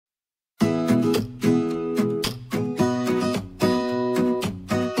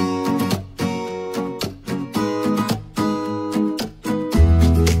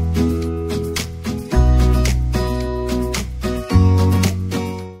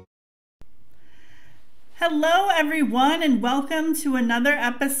Hello everyone and welcome to another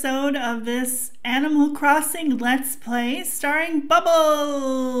episode of this Animal Crossing Let's Play starring Bubbles,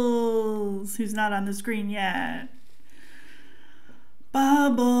 who's not on the screen yet.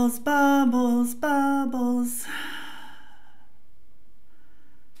 Bubbles, Bubbles, Bubbles.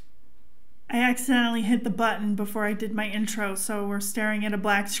 I accidentally hit the button before I did my intro, so we're staring at a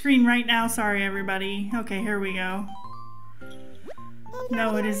black screen right now. Sorry everybody. Okay, here we go.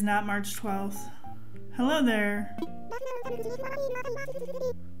 No, it is not March 12th. Hello there.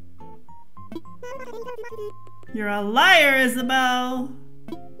 You're a liar, Isabel.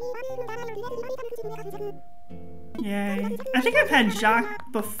 Yay. I think I've had Jacques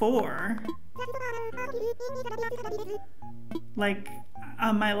before. Like,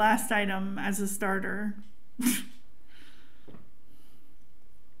 on my last item as a starter.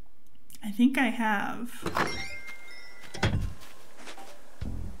 I think I have.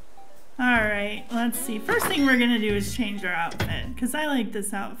 Alright, let's see. First thing we're gonna do is change our outfit, because I like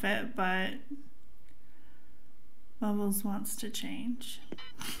this outfit, but Bubbles wants to change.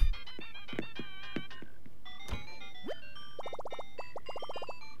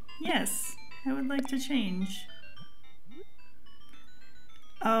 Yes, I would like to change.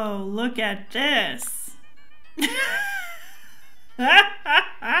 Oh, look at this!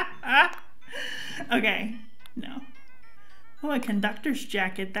 Okay, no. Oh, a conductor's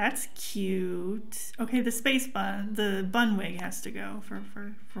jacket. That's cute. Okay, the space bun, the bun wig has to go for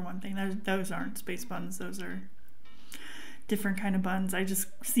one thing. Those aren't space buns. Those are different kind of buns. I just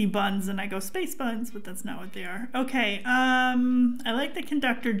see buns and I go space buns, but that's not what they are. Okay, I like the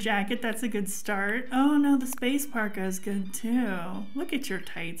conductor jacket. That's a good start. Oh no, the space parka is good too. Look at your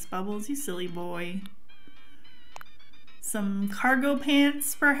tights, Bubbles, you silly boy. Some cargo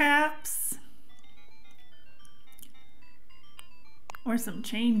pants, perhaps? Or some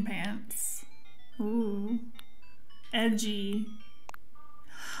chain pants. Ooh. Edgy.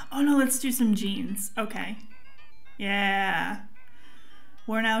 Oh no, let's do some jeans. Okay. Yeah.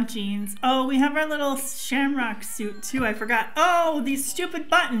 Worn out jeans. Oh, we have our little shamrock suit too. I forgot. Oh, these stupid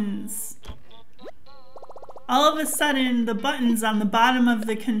buttons. All of a sudden, the buttons on the bottom of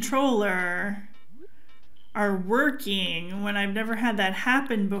the controller are working when I've never had that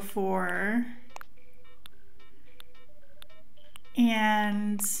happen before.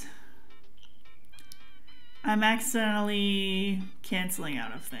 And I'm accidentally canceling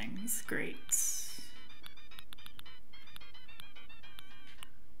out of things. Great.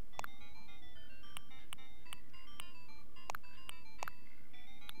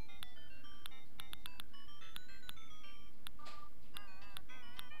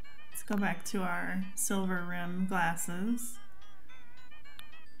 Let's go back to our silver rim glasses.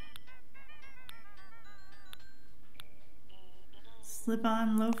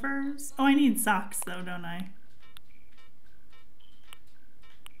 Slip-on loafers? Oh, I need socks though, don't I?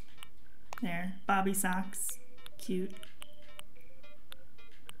 There, Bobby socks. Cute.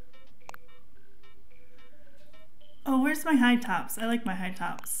 Oh, where's my high tops? I like my high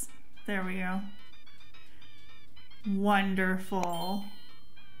tops. There we go. Wonderful.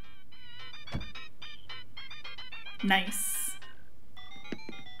 Nice.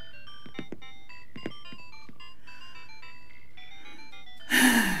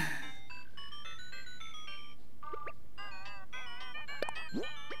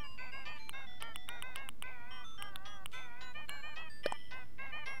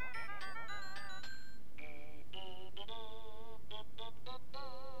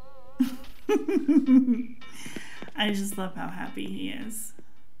 I just love how happy he is.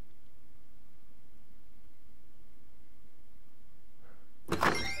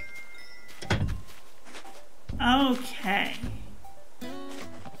 Okay.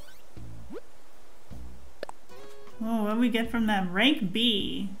 Oh, what do we get from them? Rank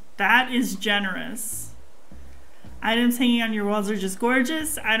B. That is generous. Items hanging on your walls are just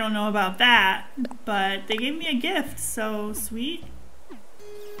gorgeous. I don't know about that, but they gave me a gift, so sweet.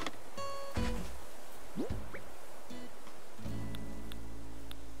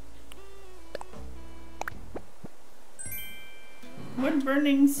 Wood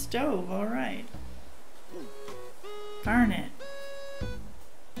burning stove, alright. Darn it.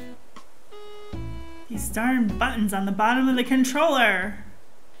 These darn buttons on the bottom of the controller.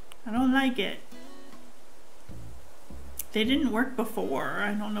 I don't like it. They didn't work before.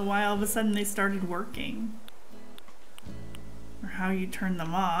 I don't know why all of a sudden they started working. Or how you turn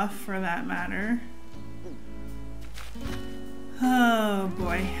them off, for that matter. Oh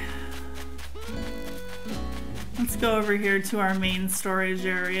boy. Let's go over here to our main storage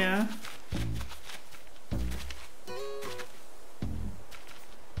area.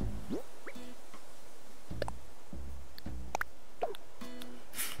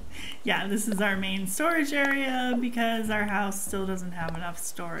 Yeah, this is our main storage area because our house still doesn't have enough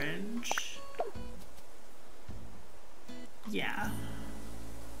storage. Yeah.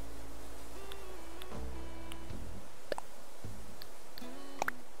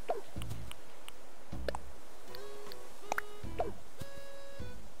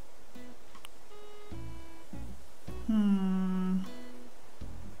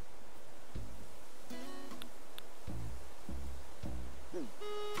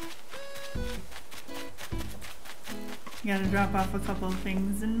 Gotta drop off a couple of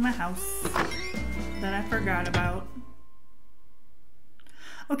things in my house that I forgot about.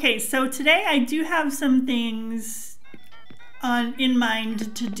 Okay, so today I do have some things in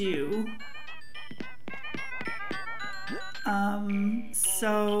mind to do.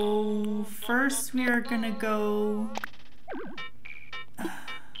 So first we are gonna go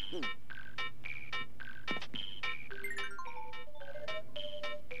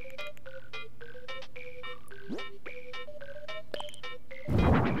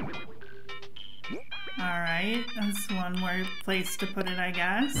Alright, that's one more place to put it, I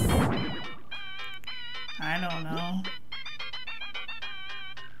guess. I don't know.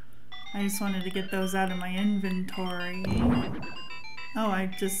 I just wanted to get those out of my inventory. Oh, I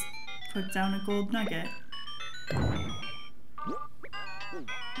just put down a gold nugget.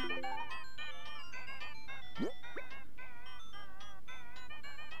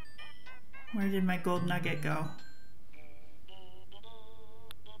 Where did my gold nugget go?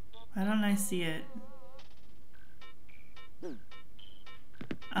 Why don't I see it?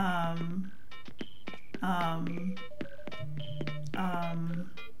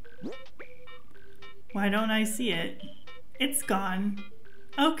 Why don't I see it? It's gone.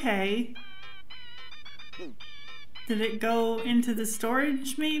 Okay. Did it go into the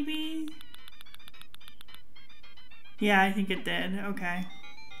storage, maybe? Yeah, I think it did. Okay.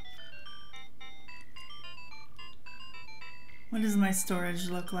 What does my storage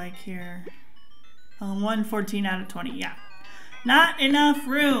look like here? 114 out of 20, yeah. Not enough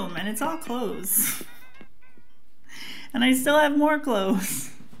room, and it's all clothes. And I still have more clothes.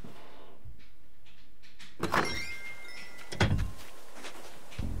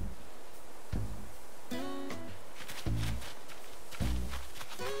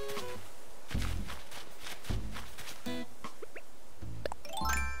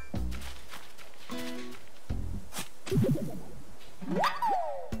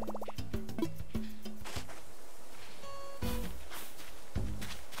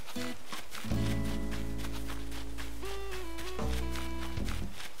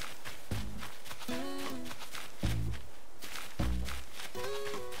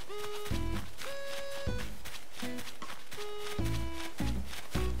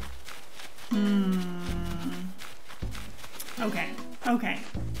 Okay,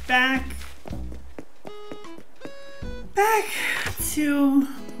 back to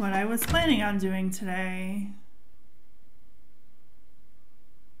what I was planning on doing today.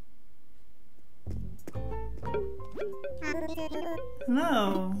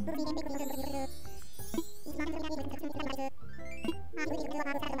 Hello.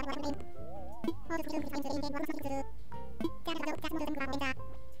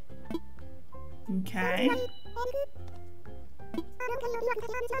 Okay.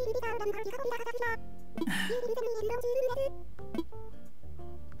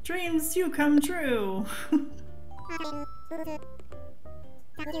 Dreams do come true.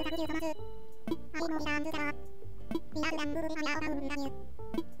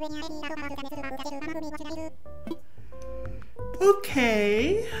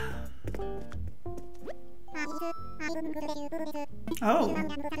 Okay. Oh.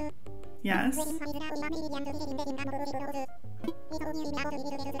 Yes.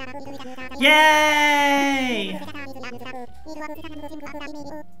 Yay!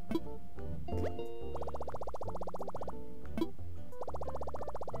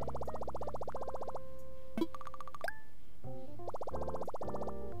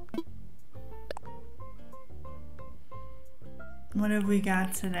 What have we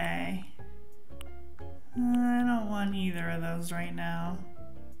got today? I don't want either of those right now.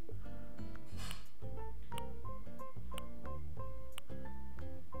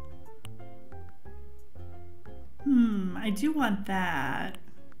 I do want that.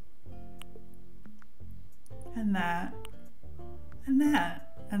 And that. And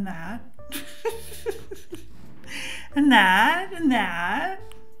that. And that. And that. And that.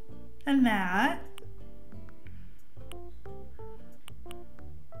 And that.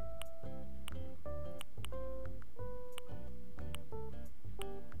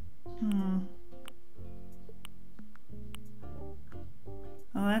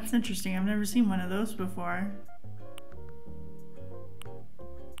 Well, That's interesting. I've never seen one of those before.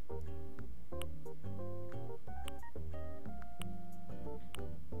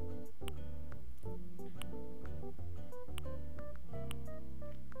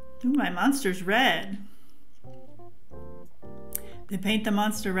 Ooh, my monster's red. They paint the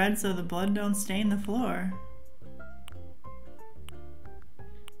monster red so the blood don't stain the floor.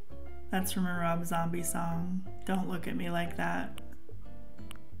 That's from a Rob Zombie song. Don't look at me like that.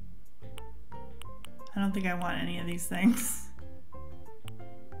 I don't think I want any of these things.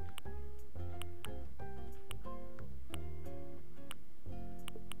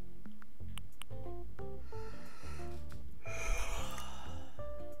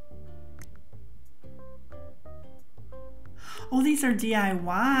 Oh, these are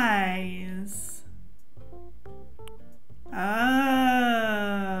DIYs.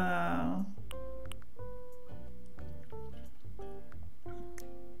 Oh.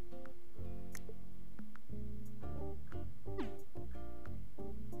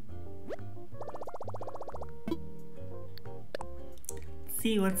 Let's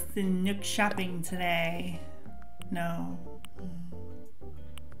see what's the Nook shopping today. No.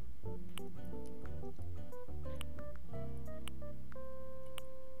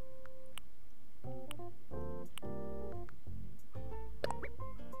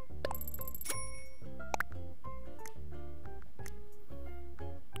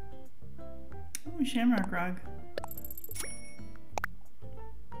 Ooh, shamrock rug.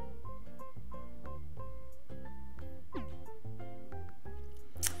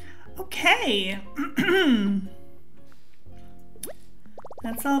 Okay.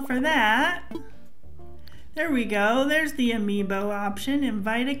 That's all for that. There we go. There's the amiibo option.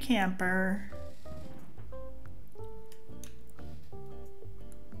 Invite a camper.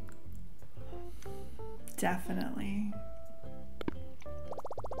 Definitely.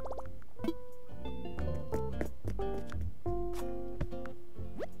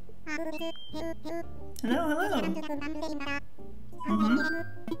 Hello, hello.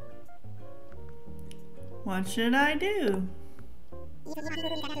 What should I do?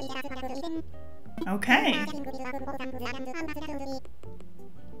 Okay.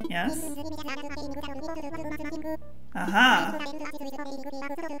 Yes. Aha.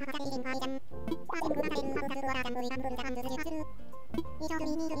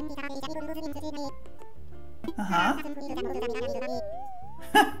 Uh-huh.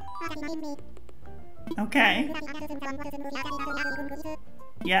 Okay.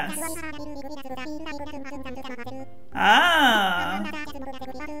 Yes. Ah.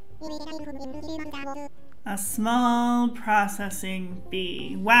 A small processing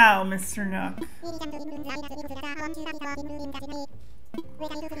bee. Wow, Mr. Nook.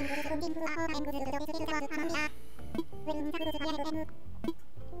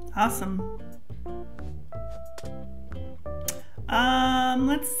 Awesome.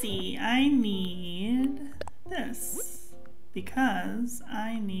 Let's see. I need this because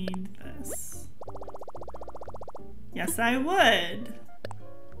I need this. Yes, I would.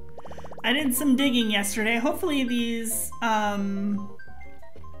 I did some digging yesterday. Hopefully these, I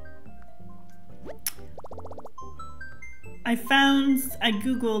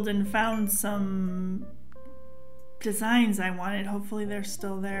Googled and found some designs I wanted. Hopefully they're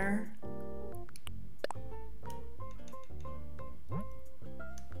still there.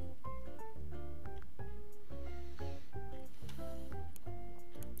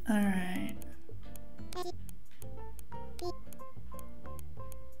 All right.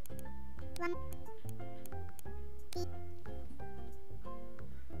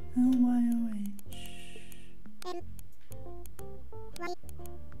 LYOH.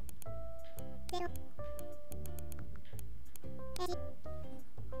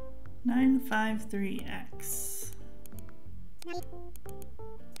 953X.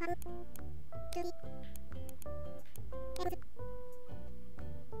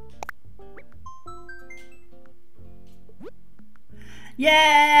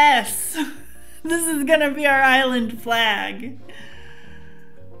 Yes! This is gonna be our island flag.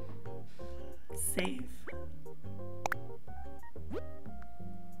 Save.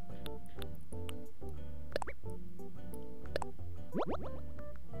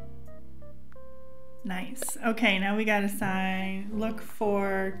 Nice. Okay, now we gotta look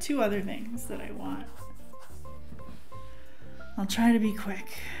for two other things that I want. I'll try to be quick.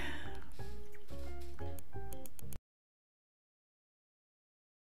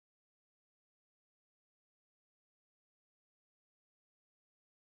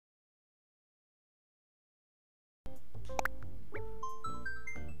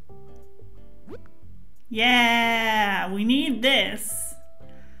 Yeah, we need this.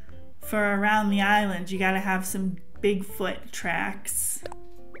 for around the island, you gotta have some Bigfoot tracks.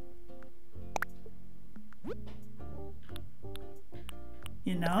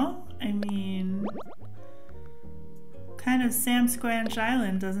 You know? I mean, what kind of Sam Squanch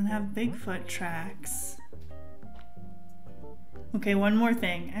Island doesn't have Bigfoot tracks? Okay, one more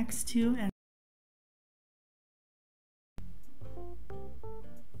thing. X2 and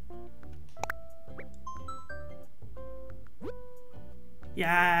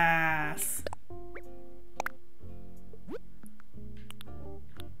yes.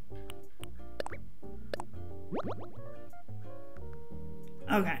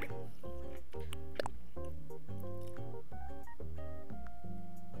 Okay.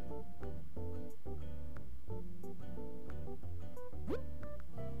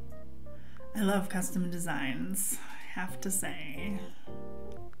 I love custom designs, I have to say.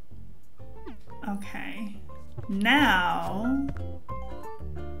 Okay. Now,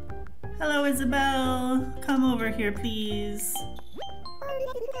 hello Isabel, come over here please.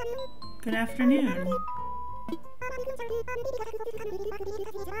 Good afternoon.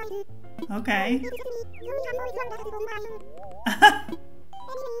 Okay.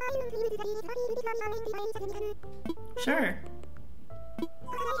 Sure.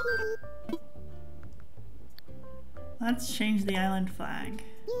 Let's change the island flag.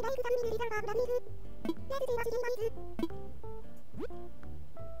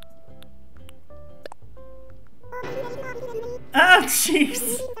 Oh,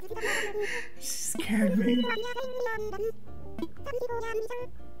 jeez. She scared me.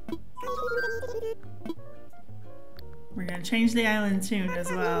 We're gonna change the island tune as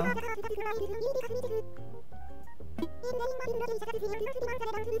well.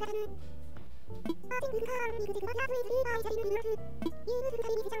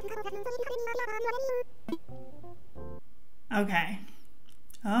 Okay.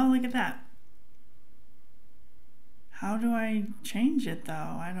 Oh, look at that. How do I change it though?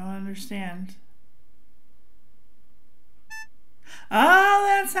 I don't understand. Oh,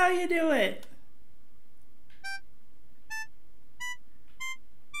 that's how you do it.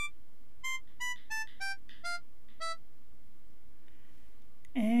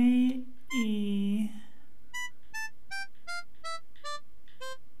 A, E,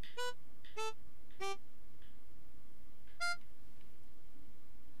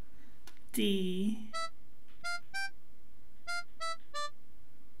 D,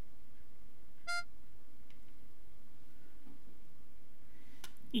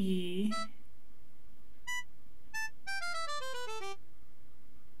 E,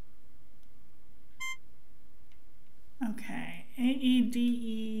 okay, A, E, D,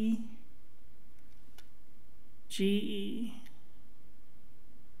 E, G, E.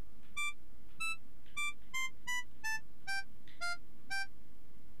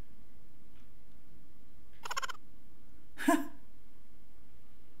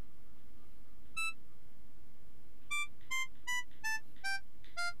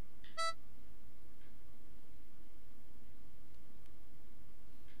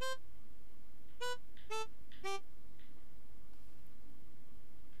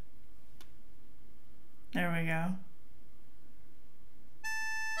 There we go.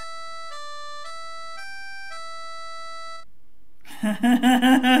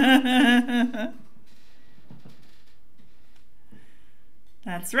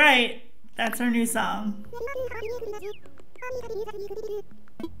 That's right. That's our new song.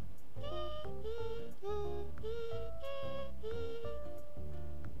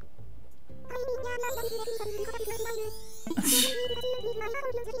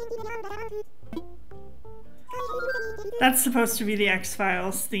 That's supposed to be the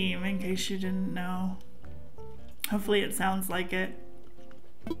X-Files theme, in case you didn't know. Hopefully it sounds like it.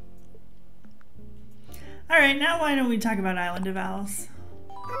 Alright, now why don't we talk about Island of Alice?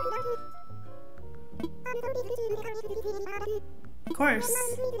 Of course.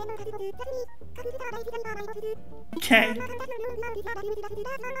 Okay.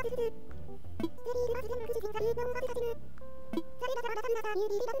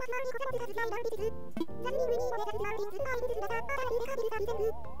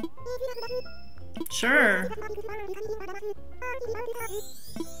 Sure.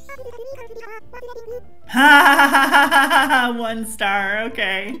 Ha! 1 star,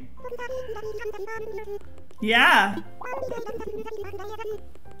 okay. Yeah.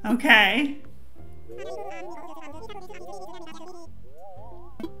 Okay.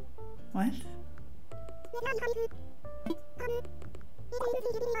 What?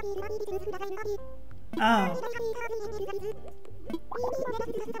 Oh.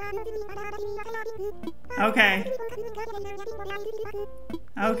 Okay.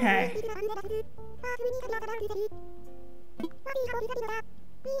 Okay.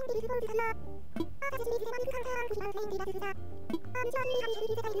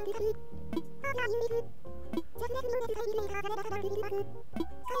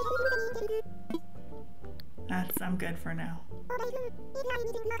 I'm good for now.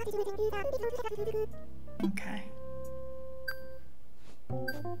 Okay.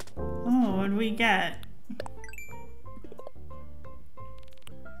 Oh, what did we get?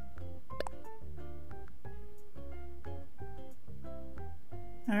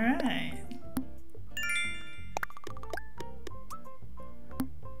 All right.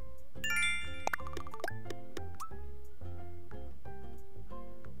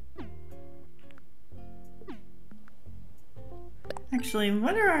 Actually,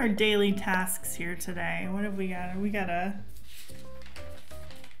 what are our daily tasks here today? What have we got? We gotta...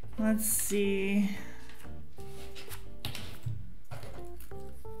 Let's see.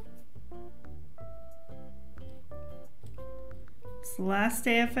 It's the last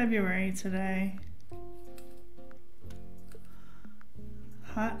day of February today.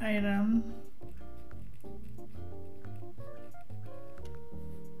 Hot item.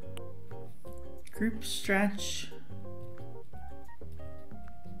 Group stretch.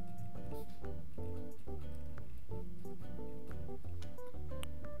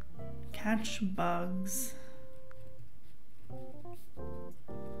 Catch bugs.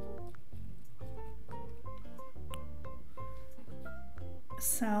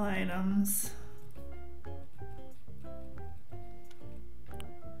 Sell items.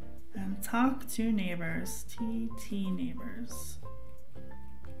 And talk to neighbors. TT neighbors.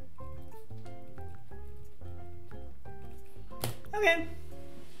 Okay.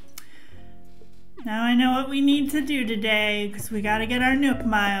 Now I know what we need to do today, because we gotta get our Nook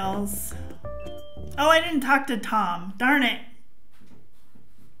miles. Oh, I didn't talk to Tom. Darn it.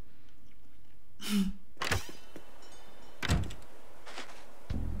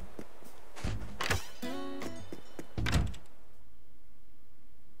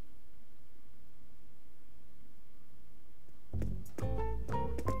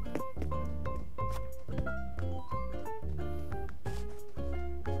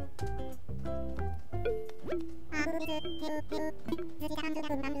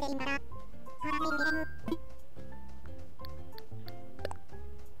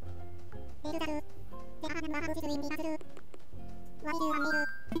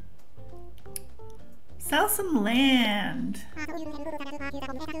 Sell some land.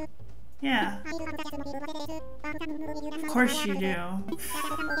 Yeah. Of course you do.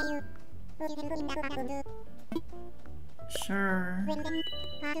 Sure.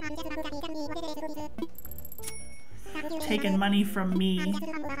 Taking money from me.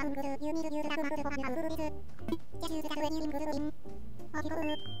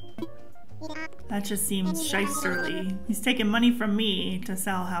 That just seems shysterly. He's taking money from me to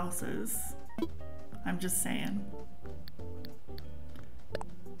sell houses. I'm just saying.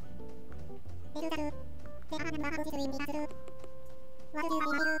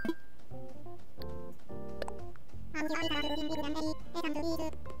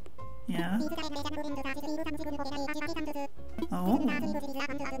 Yeah. Oh.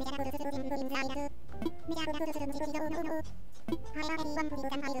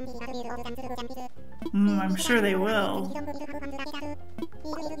 I'm sure they will.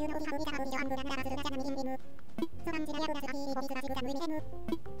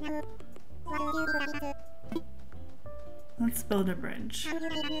 Let's build a bridge.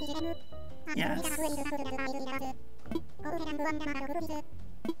 Yes.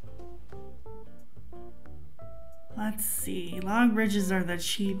 Let's see. Log bridges are the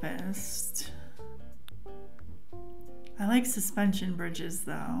cheapest. I like suspension bridges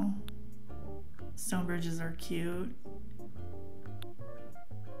though. Stone bridges are cute.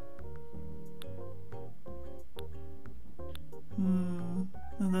 Oh,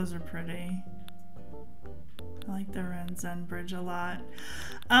 those are pretty. I like the Renzen bridge a lot.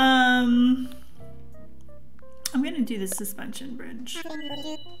 I'm gonna do the suspension bridge.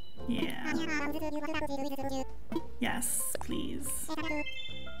 Yeah. Yes, please.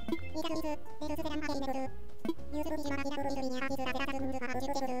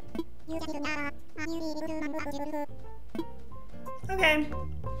 Okay.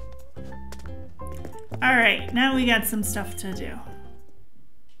 All right, now we got some stuff to do.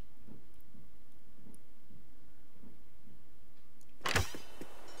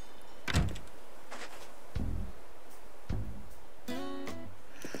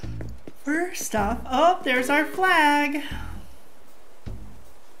 First off, oh, there's our flag.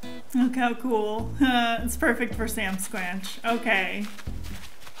 Look how cool. It's perfect for Sam Squanch. Okay.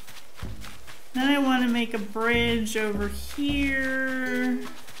 Then I want to make a bridge over here.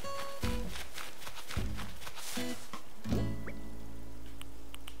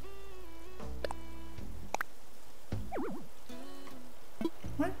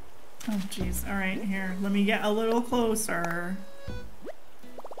 What? Oh, jeez. All right, here. Let me get a little closer.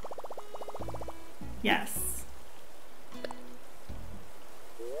 Yes.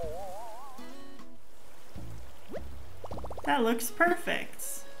 That looks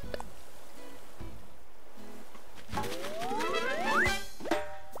perfect.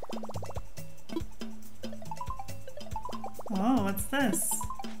 Oh, what's this?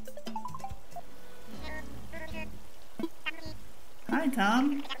 Hi,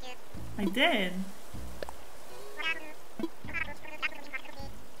 Tom. I did.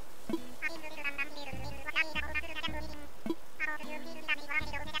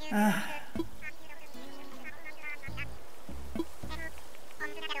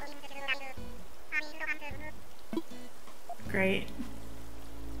 Great.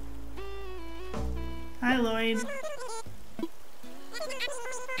 Hi, Lloyd.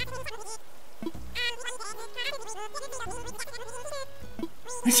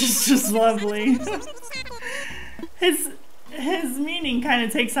 Which is just lovely. His meaning kind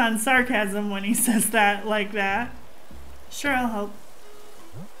of takes on sarcasm when he says that like that. Sure, I'll help.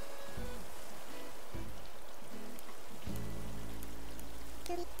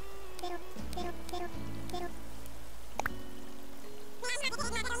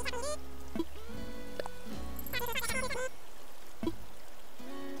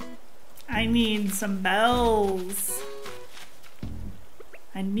 I need some bells.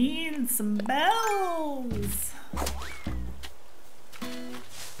 I need some bells.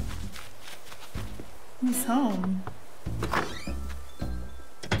 Who's home?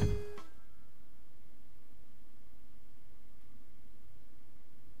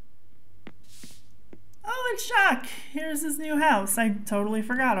 Oh, it's Jacques. Here's his new house. I totally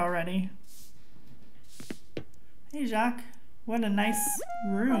forgot already. Hey, Jacques. What a nice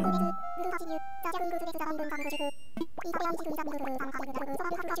room.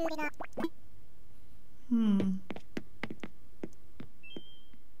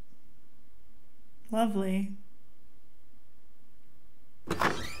 Lovely.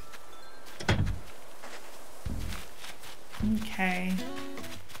 Okay.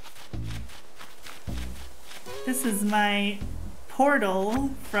 This is my portal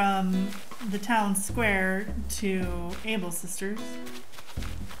from the town square to Able Sisters.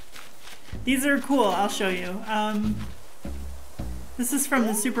 These are cool, I'll show you. This is from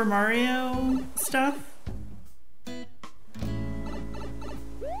the Super Mario stuff.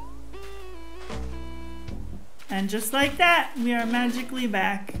 And just like that, we are magically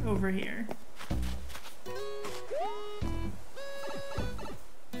back over here.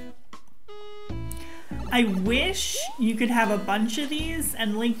 I wish you could have a bunch of these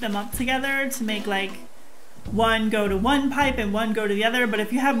and link them up together to make like one go to one pipe and one go to the other, but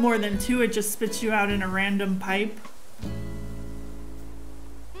if you have more than two, it just spits you out in a random pipe.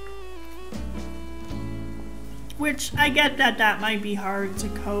 Which I get that that might be hard to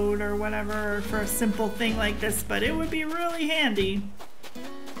code or whatever for a simple thing like this, but it would be really handy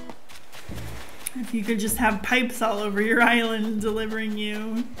if you could just have pipes all over your island delivering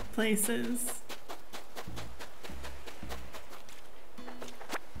you places.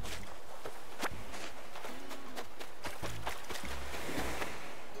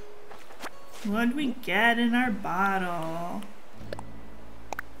 What'd we get in our bottle?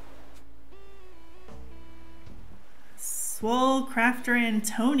 Swole Crafter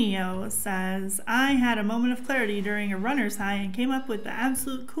Antonio says, I had a moment of clarity during a runner's high and came up with the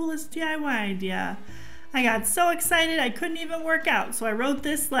absolute coolest DIY idea. I got so excited I couldn't even work out, so I wrote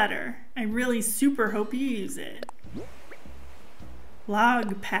this letter. I really super hope you use it.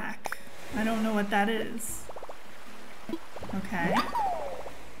 Log pack. I don't know what that is. Okay.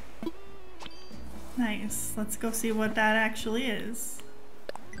 Nice. Let's go see what that actually is.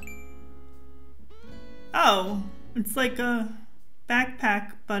 Oh, it's like a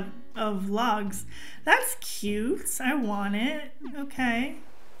backpack but of logs. That's cute. I want it. Okay.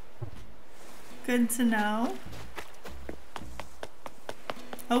 Good to know.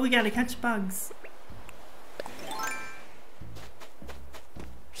 Oh, we gotta catch bugs.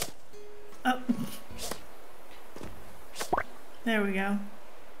 Oh. There we go.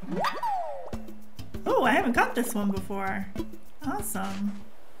 Oh, I haven't caught this one before. Awesome.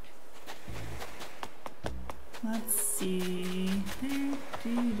 Let's see.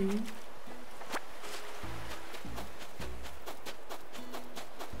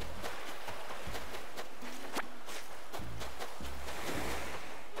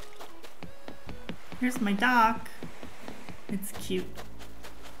 Here's my dock. It's cute.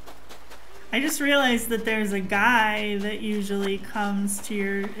 I just realized that there's a guy that usually comes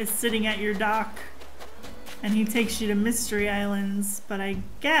to is sitting at your dock and he takes you to Mystery Islands, but I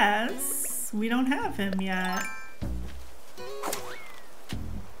guess we don't have him yet.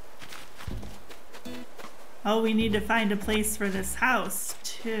 Oh, we need to find a place for this house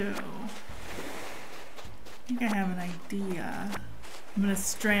too. I think I have an idea. I'm gonna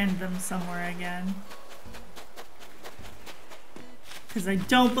strand them somewhere again. Because I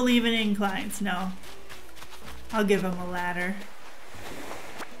don't believe in inclines, no. I'll give them a ladder.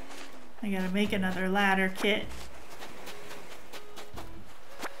 I gotta make another ladder kit.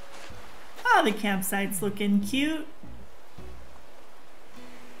 Oh, the campsite's looking cute.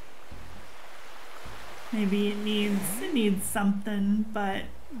 Maybe it needs something, but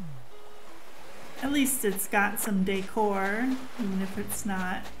at least it's got some decor, even if it's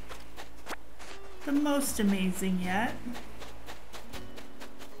not the most amazing yet.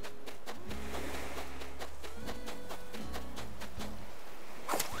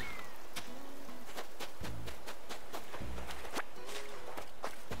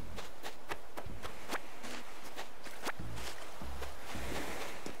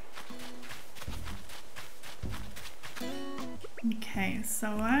 Okay, so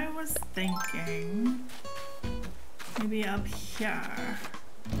I was thinking maybe up here.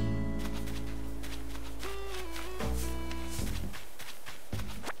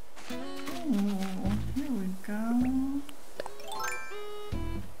 Oh, here we go.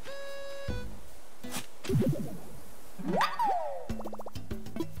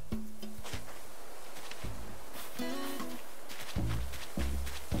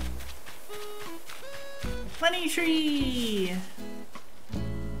 Money tree!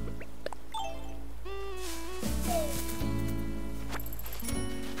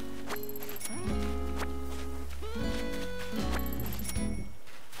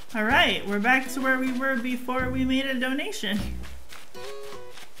 Alright, we're back to where we were before we made a donation.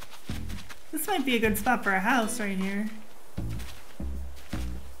 This might be a good spot for a house right here.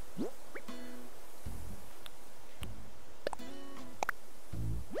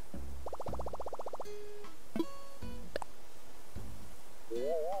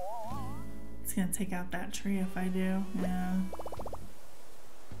 It's gonna take out that tree if I do, yeah.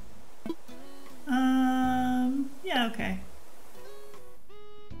 Yeah, okay.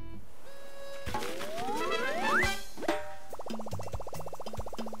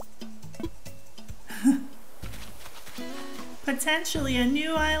 Potentially a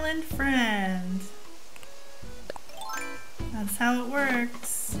new island friend. That's how it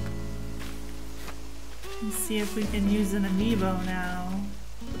works. Let's see if we can use an amiibo now.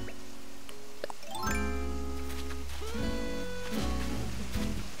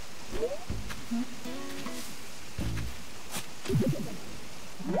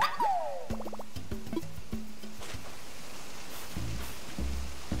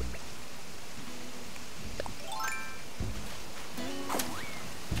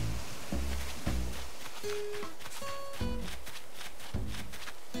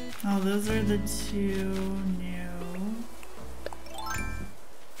 Oh, those are the two new.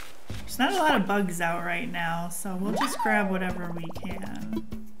 There's not a lot of bugs out right now, so we'll just grab whatever we can.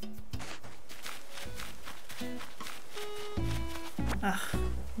 Ugh,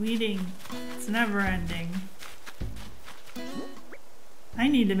 weeding. It's never ending. I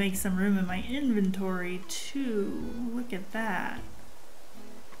need to make some room in my inventory too. Look at that.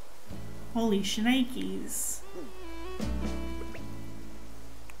 Holy shnikes.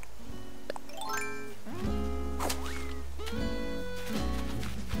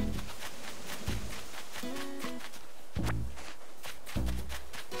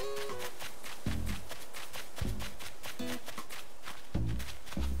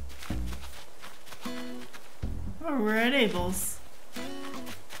 Oh, we're at Abel's.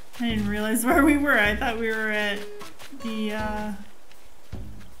 I didn't realize where we were. I thought we were at the,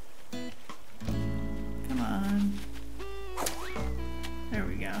 come on. There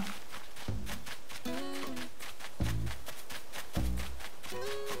we go.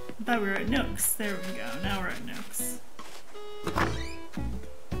 I thought we were at Nook's. There we go. Now we're at Nook's.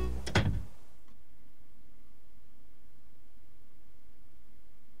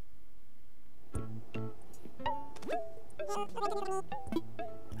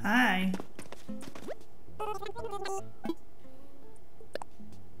 Hi.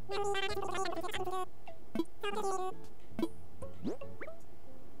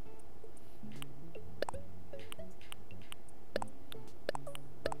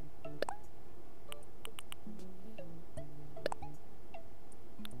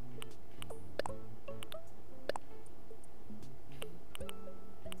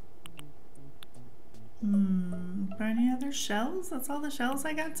 any other shells? That's all the shells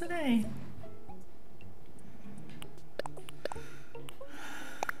I got today.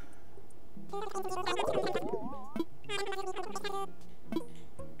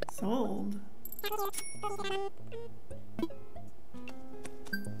 Sold.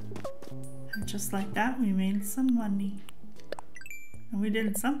 And just like that, we made some money. And we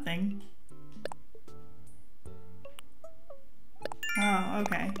did something. Oh,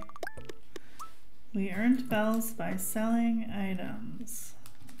 okay. We earned bells by selling items.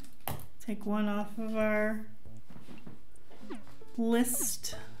 Take one off of our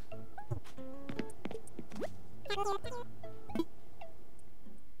list.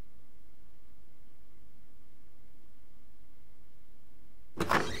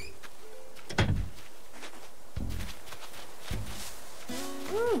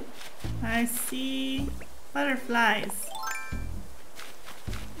 Ooh, I see butterflies.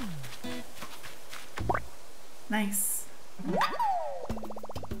 Nice.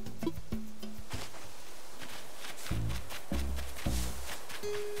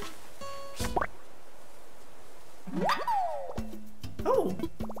 Oh!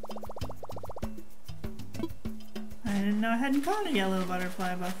 I didn't know I hadn't caught a yellow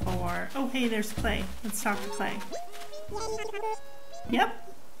butterfly before. Oh, hey, there's Clay. Let's talk to Clay.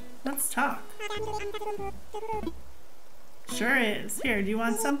 Yep. Let's talk. Sure is. Here, do you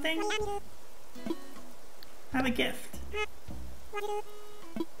want something? Have a gift.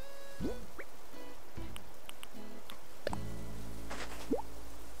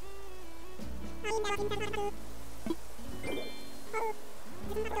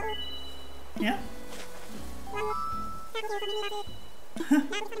 Yeah.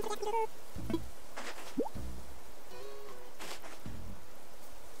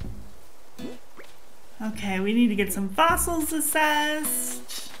 Okay, we need to get some fossils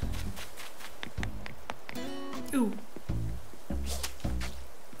assessed. Ooh.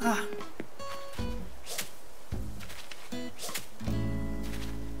 Ah.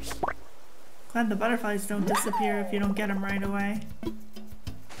 Glad the butterflies don't disappear if you don't get them right away.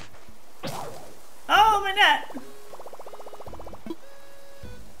 Oh, my net!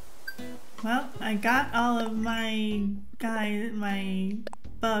 Well, I got all of my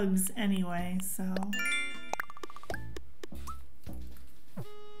bugs anyway, so.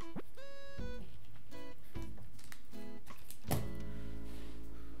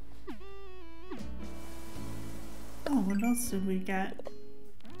 Oh, what else did we get?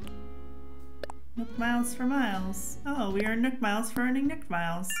 Nook miles for miles. Oh, we earned Nook miles for earning Nook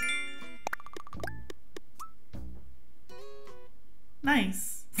miles.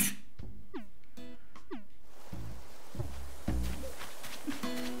 Nice.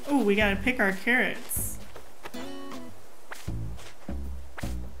 Oh, we gotta pick our carrots.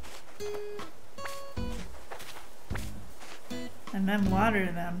 And then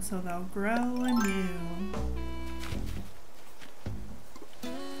water them so they'll grow anew.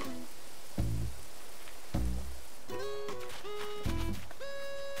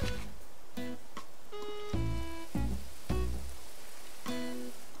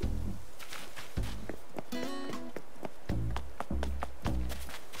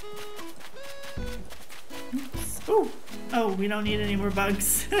 Ooh. Oh, we don't need any more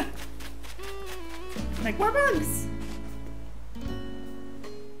bugs. Like more bugs!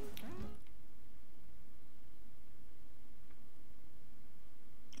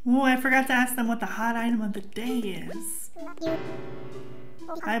 Oh, I forgot to ask them what the hot item of the day is.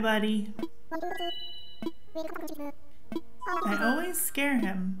 Hi, buddy. I always scare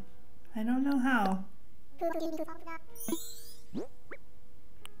him. I don't know how.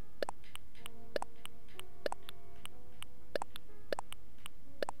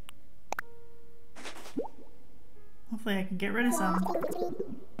 Hopefully I can get rid of some.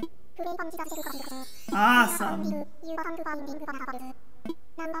 Awesome!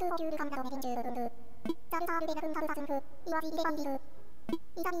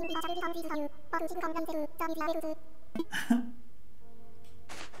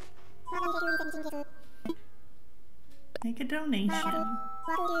 Make a donation.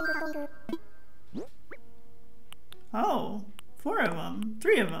 Oh, 4 of them.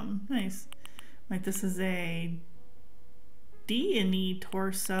 3 of them. Nice. Like this is a D&E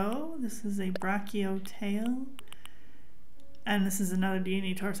torso. This is a brachio tail. And this is another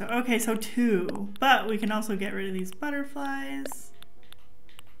D&E torso. Okay, so 2. But we can also get rid of these butterflies.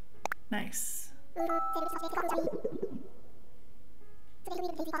 Nice.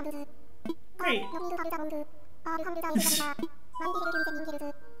 Great.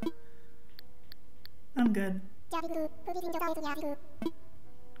 I'm good.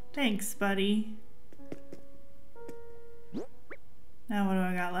 Thanks, buddy. Now what do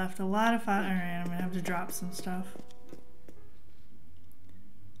I got left? A lot of fun. Alright, I'm gonna have to drop some stuff.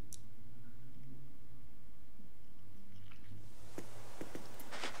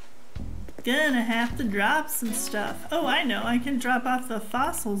 Gonna have to drop some stuff. Oh, I know. I can drop off the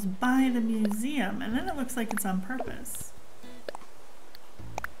fossils by the museum, and then it looks like it's on purpose.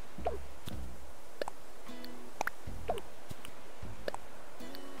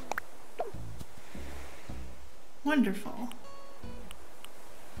 Wonderful.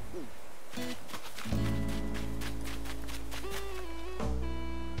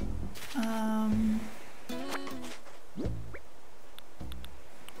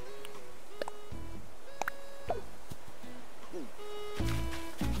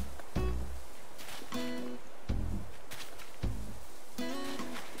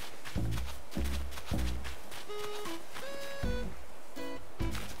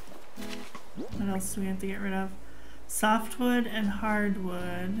 What else do we have to get rid of? Softwood and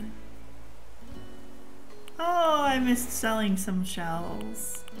hardwood. Oh, I missed selling some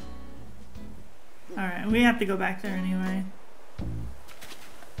shells. Alright, we have to go back there anyway.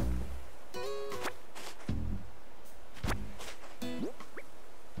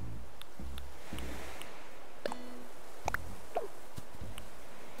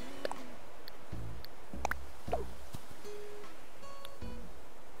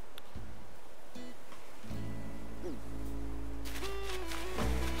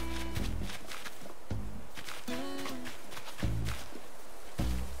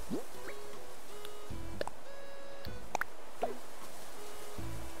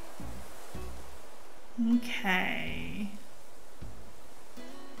 Okay.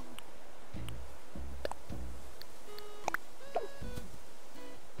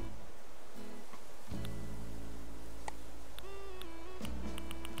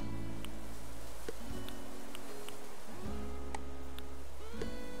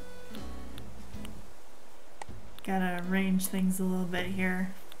 Gotta arrange things a little bit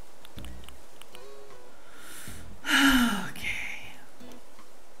here.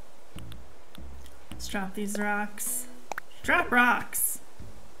 Drop these rocks. Drop rocks.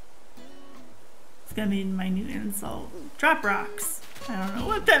 It's gonna be my new insult. Drop rocks. I don't know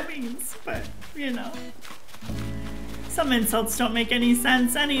what that means, but you know. Some insults don't make any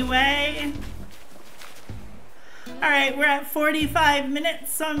sense anyway. Alright, we're at 45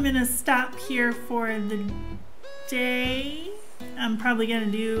 minutes, so I'm gonna stop here for the day. I'm probably gonna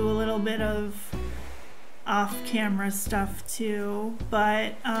do a little bit of off-camera stuff too,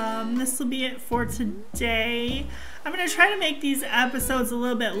 but this will be it for today. I'm going to try to make these episodes a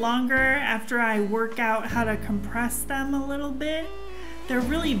little bit longer after I work out how to compress them a little bit. They're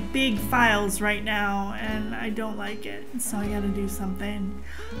really big files right now and I don't like it, so I gotta do something.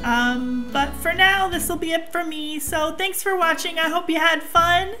 But for now, this will be it for me, so thanks for watching. I hope you had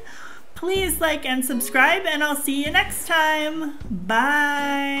fun. Please like and subscribe, and I'll see you next time.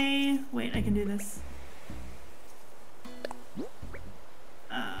 Bye. Wait, I can do this.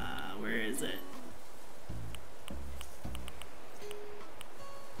 Where is it?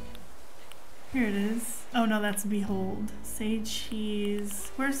 Here it is. Oh no, that's behold. Sage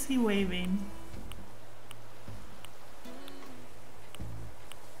cheese. Where's he waving?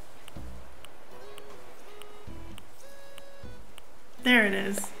 There it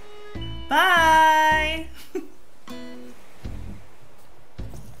is. Bye!